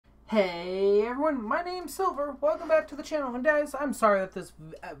Hey everyone, my name's Silver. Welcome back to the channel. And guys, I'm sorry that this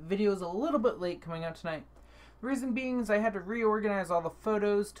video is a little bit late coming out tonight. The reason being is I had to reorganize all the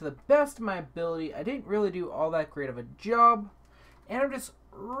photos to the best of my ability. I didn't really do all that great of a job. And I'm just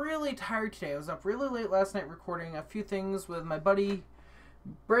really tired today. I was up really late last night recording a few things with my buddy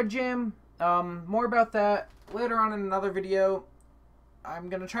Bread Jam. More about that later on in another video. I'm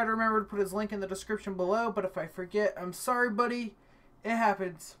going to try to remember to put his link in the description below, but if I forget, I'm sorry, buddy. It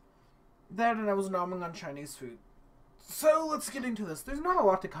happens. That and I was nomming on Chinese food. So let's get into this. There's not a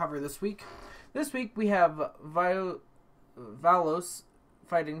lot to cover this week. This week we have Valos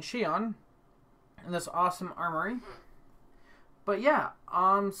fighting Xion in this awesome armory. But yeah,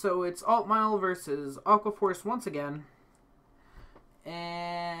 so it's Alt Mile versus Aqua Force once again.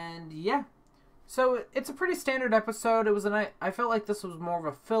 And yeah. So it's a pretty standard episode. It was I felt like this was more of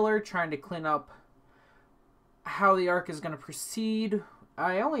a filler, trying to clean up how the arc is going to proceed.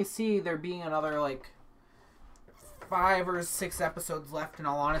 I only see there being another, like, 5 or 6 episodes left, in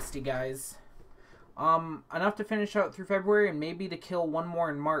all honesty, guys. Enough to finish out through February and maybe to kill one more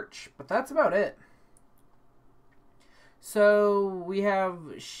in March. But that's about it. So, we have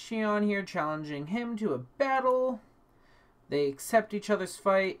Xion here challenging him to a battle. They accept each other's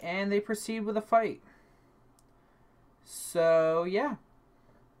fight, and they proceed with a fight. So, yeah.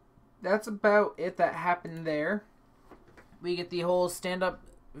 That's about it that happened there. We get the whole stand up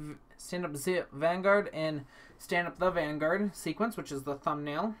the Vanguard and stand up the Vanguard sequence, which is the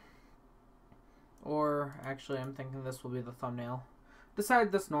thumbnail. Or actually, I'm thinking this will be the thumbnail.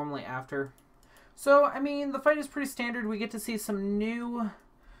 Decide this normally after. So, I mean, the fight is pretty standard. We get to see some new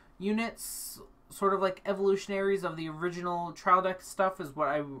units, sort of like evolutionaries of the original trial deck stuff is what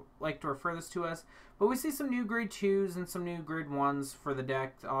I like to refer this to as. But we see some new grade 2s and some new grade 1s for the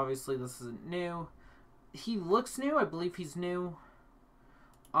deck. Obviously, this isn't new. He looks new. I believe he's new.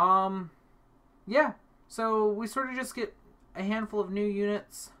 Yeah. So we sort of just get a handful of new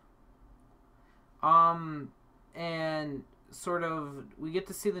units. And sort of we get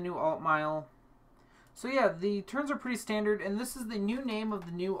to see the new Alt Mile. So yeah, the turns are pretty standard, and this is the new name of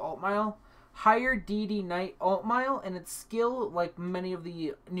the new Alt Mile. Higher DD Knight Alt Mile, and its skill, like many of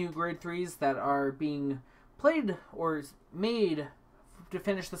the new grade 3s that are being played or made to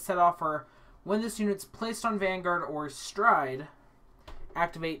finish the set off, are when this unit's placed on Vanguard or Stride,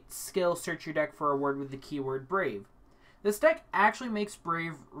 activate skill, search your deck for a word with the keyword Brave. This deck actually makes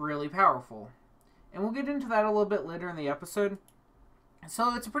Brave really powerful, and we'll get into that a little bit later in the episode.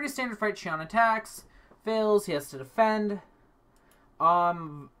 So it's a pretty standard fight. Xion attacks, fails, he has to defend.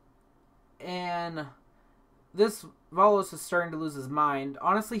 And this Valos is starting to lose his mind.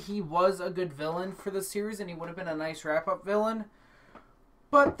 Honestly, he was a good villain for this series, and he would have been a nice wrap-up villain.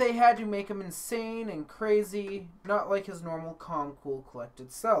 But they had to make him insane and crazy, not like his normal, calm, cool, collected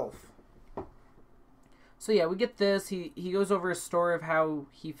self. So yeah, we get this. He goes over a story of how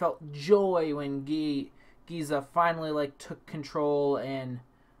he felt joy when Giza finally, like, took control and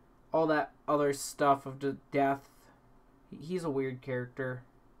all that other stuff of the death. He's a weird character.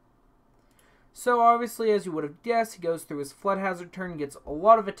 So obviously, as you would have guessed, he goes through his Flood Hazard turn, gets a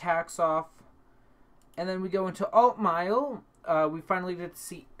lot of attacks off. And then we go into Alt Mile. We finally get to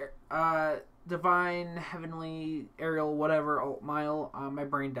see Divine, Heavenly, Aerial, whatever, Alt Mile. My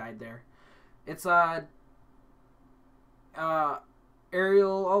brain died there. It's Aerial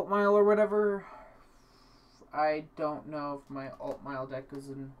Alt Mile or whatever. I don't know if my Alt Mile deck is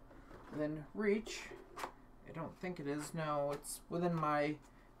within reach. I don't think it is. No, it's within my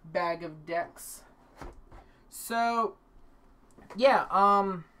bag of decks. So, yeah,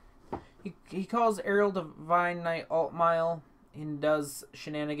 he calls Aerial Divine Knight Alt Mile and does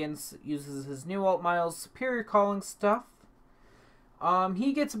shenanigans, uses his new Alt Mile's superior calling stuff.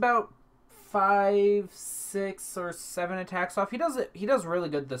 He gets about 5, 6, or 7 attacks off. He does really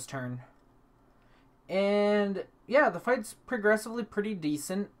good this turn. And yeah, the fight's progressively pretty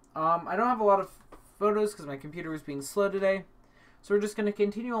decent. I don't have a lot of photos because my computer was being slow today. So we're just going to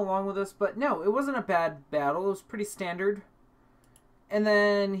continue along with this. But no, it wasn't a bad battle. It was pretty standard. And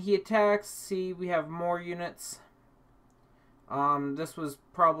then he attacks. See, we have more units. This was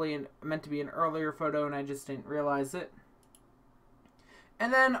probably meant to be an earlier photo, and I just didn't realize it.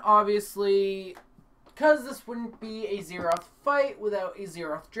 And then, obviously, because this wouldn't be a Zeroth fight without a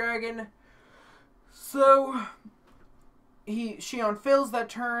Zeroth Dragon, so Xion fails that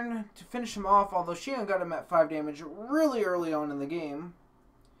turn to finish him off, although Xion got him at 5 damage really early on in the game.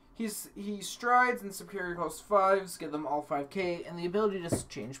 He strides and superior cost 5s, give them all 5k, and the ability to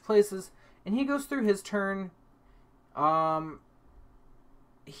change places. And he goes through his turn.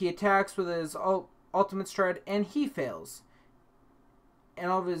 He attacks with his ultimate stride, and he fails.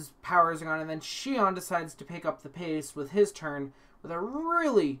 and all of his powers are gone, and then Shion decides to pick up the pace with his turn with a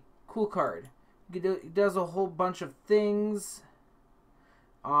really cool card. He does a whole bunch of things.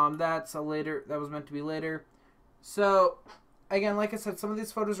 That was meant to be later. So, again, like I said, some of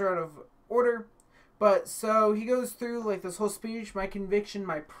these photos are out of order. But, so, he goes through, like, this whole speech, my conviction,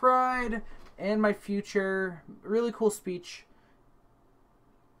 my pride, and my future. Really cool speech.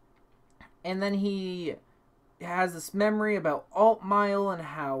 And then he has this memory about Altmile and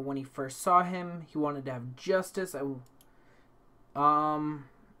how when he first saw him, he wanted to have justice.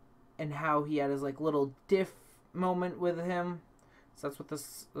 And how he had his, like, little diff moment with him. So that's what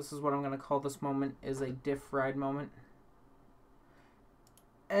this is what I'm going to call this moment, is a diff ride moment.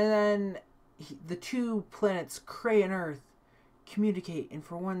 And then the two planets, Cray and Earth, communicate, and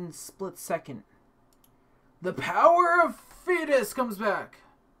for one split second, the power of Fetus comes back.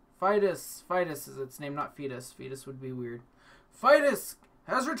 Fetus is its name, not Fetus. Fetus would be weird. Fetus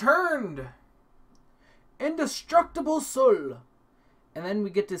has returned. Indestructible soul. And then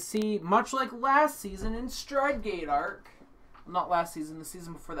we get to see, much like last season in Stridegate arc, not last season, the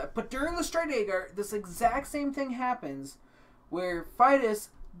season before that, but during the Stridegate arc, this exact same thing happens, where Fetus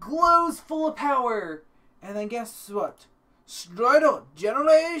glows full of power, and then guess what? Strido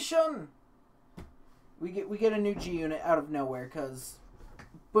Generation. We get a new G unit out of nowhere, because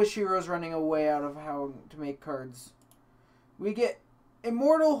Bushiro's running away out of how to make cards. We get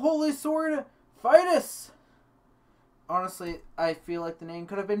Immortal Holy Sword Fetus. Honestly, I feel like the name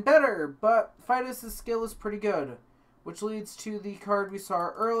could have been better, but Fetus' skill is pretty good, which leads to the card we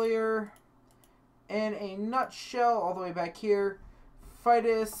saw earlier. In a nutshell, all the way back here,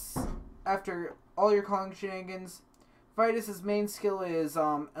 Fetus, after all your calling shenanigans, Fetus' main skill is,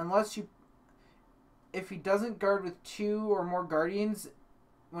 if he doesn't guard with 2 or more guardians,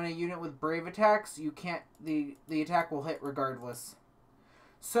 when a unit with brave attacks, you can't, the attack will hit regardless.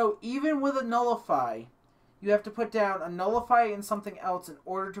 So even with a nullify, you have to put down a nullify and something else in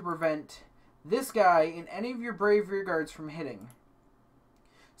order to prevent this guy in any of your brave rear guards from hitting.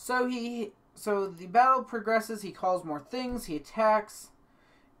 So the battle progresses, he calls more things, he attacks,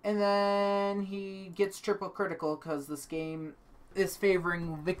 and then he gets triple critical because this game is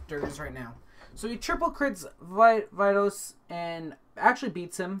favoring victors right now. So he triple crits Vitos and actually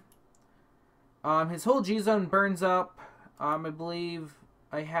beats him. His whole G-Zone burns up. I believe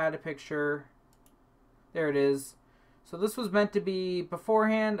I had a picture. There it is. So this was meant to be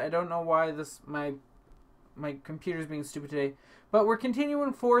beforehand. I don't know why my computer's being stupid today. But we're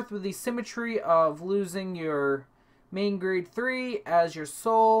continuing forth with the symmetry of losing your main grade 3 as your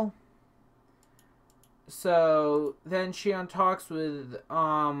soul. So then Shion talks with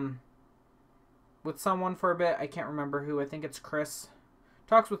someone for a bit. I can't remember who. I think it's Chris.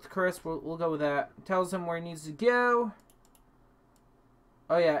 Talks with Chris. We'll go with that. Tells him where he needs to go.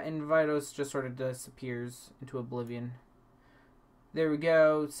 Oh yeah, and Vitos just sort of disappears into oblivion. There we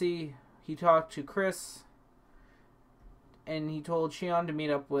go. See, he talked to Chris, and he told Shion to meet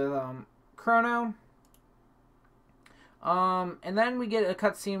up with Chrono. And then we get a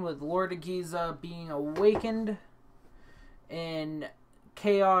cutscene with Lord Agiza being awakened, and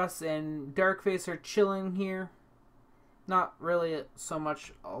Chaos and Darkface are chilling here. Not really so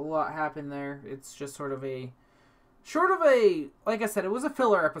much a lot happened there. It's just sort of a like I said, it was a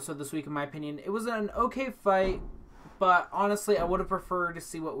filler episode this week in my opinion. It was an okay fight, but honestly I would have preferred to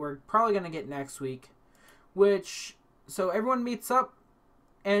see what we're probably going to get next week. So everyone meets up.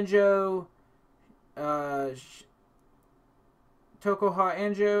 Anjo, Tokoha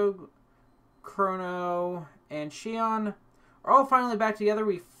Anjo, Chrono, and Shion are all finally back together.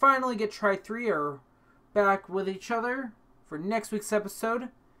 We finally get Tri-3 are back with each other for next week's episode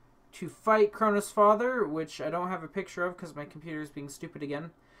to fight Chrono's father, which I don't have a picture of because my computer is being stupid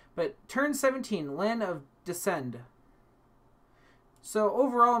again. But turn 17, Land of Descend. So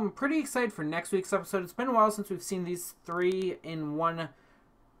overall, I'm pretty excited for next week's episode. It's been a while since we've seen these 3 in one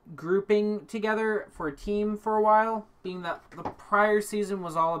grouping together for a team for a while, being that the prior season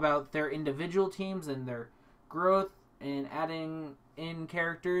was all about their individual teams and their growth and adding in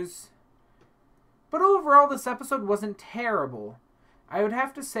characters. But overall, this episode wasn't terrible. I would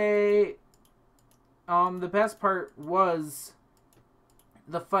have to say the best part was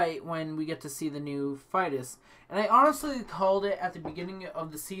the fight when we get to see the new Fetus. And I honestly called it at the beginning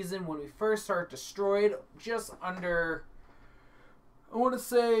of the season when we first start Destroyed, just under, I want to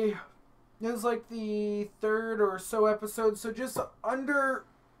say, it was like the 3rd or so episode, so just under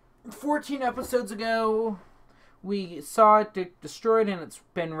 14 episodes ago, we saw it destroyed, and it's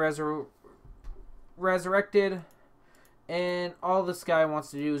been resurrected. And all this guy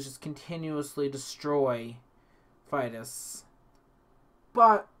wants to do is just continuously destroy Fetus.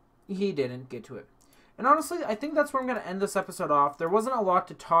 but he didn't get to it. And honestly, I think that's where I'm going to end this episode off. There wasn't a lot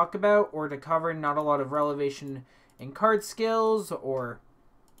to talk about or to cover, not a lot of relevation in card skills or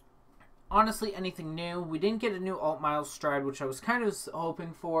honestly anything new. We didn't get a new alt miles stride, which I was kind of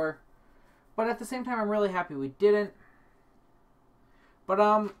hoping for. But at the same time, I'm really happy we didn't.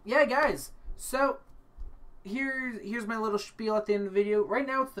 But yeah, guys. So here's my little spiel at the end of the video. Right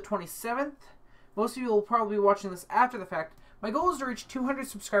now it's the 27th. Most of you will probably be watching this after the fact. My goal is to reach 200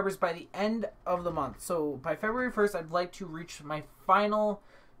 subscribers by the end of the month. So by February 1st, I'd like to reach my final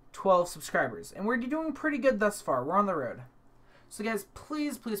 12 subscribers. And we're doing pretty good thus far. We're on the road. So guys,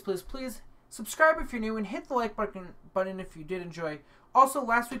 please, please, please, please subscribe if you're new and hit the like button if you did enjoy. Also,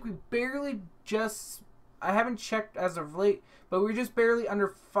 last week we barely just, I haven't checked as of late, but we were just barely under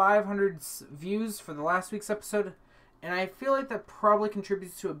 500 views for the last week's episode. And I feel like that probably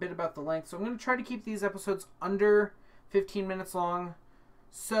contributes to a bit about the length. So I'm going to try to keep these episodes under 15 minutes long.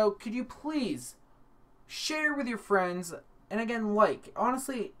 So could you please share with your friends and again like.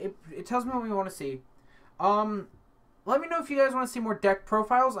 Honestly, it tells me what we want to see. Let me know if you guys want to see more deck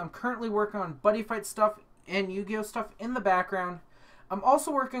profiles. I'm currently working on buddy fight stuff and Yu-Gi-Oh stuff in the background. I'm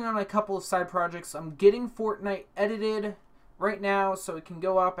also working on a couple of side projects. I'm getting Fortnite edited right now so it can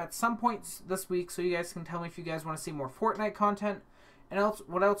go up at some point this week, so you guys can tell me if you guys want to see more Fortnite content and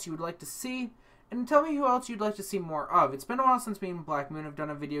what else you would like to see. And tell me who else you'd like to see more of. It's been a while since me and Black Moon have done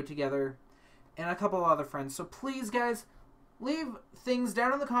a video together. And a couple of other friends. So please, guys, leave things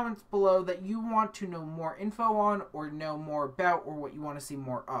down in the comments below that you want to know more info on or know more about or what you want to see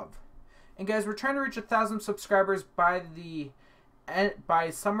more of. And guys, we're trying to reach 1,000 subscribers by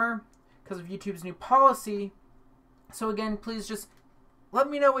summer because of YouTube's new policy. So again, please just let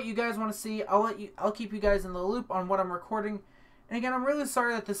me know what you guys want to see. I'll keep you guys in the loop on what I'm recording. And again, I'm really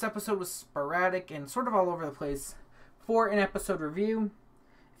sorry that this episode was sporadic and sort of all over the place for an episode review.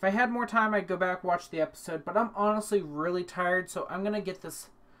 If I had more time, I'd go back, watch the episode, but I'm honestly really tired, so I'm going to get this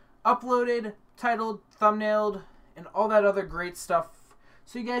uploaded, titled, thumbnailed, and all that other great stuff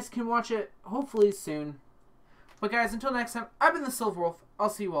so you guys can watch it hopefully soon. But guys, until next time, I've been the Silver Wolf. I'll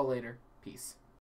see you all later. Peace.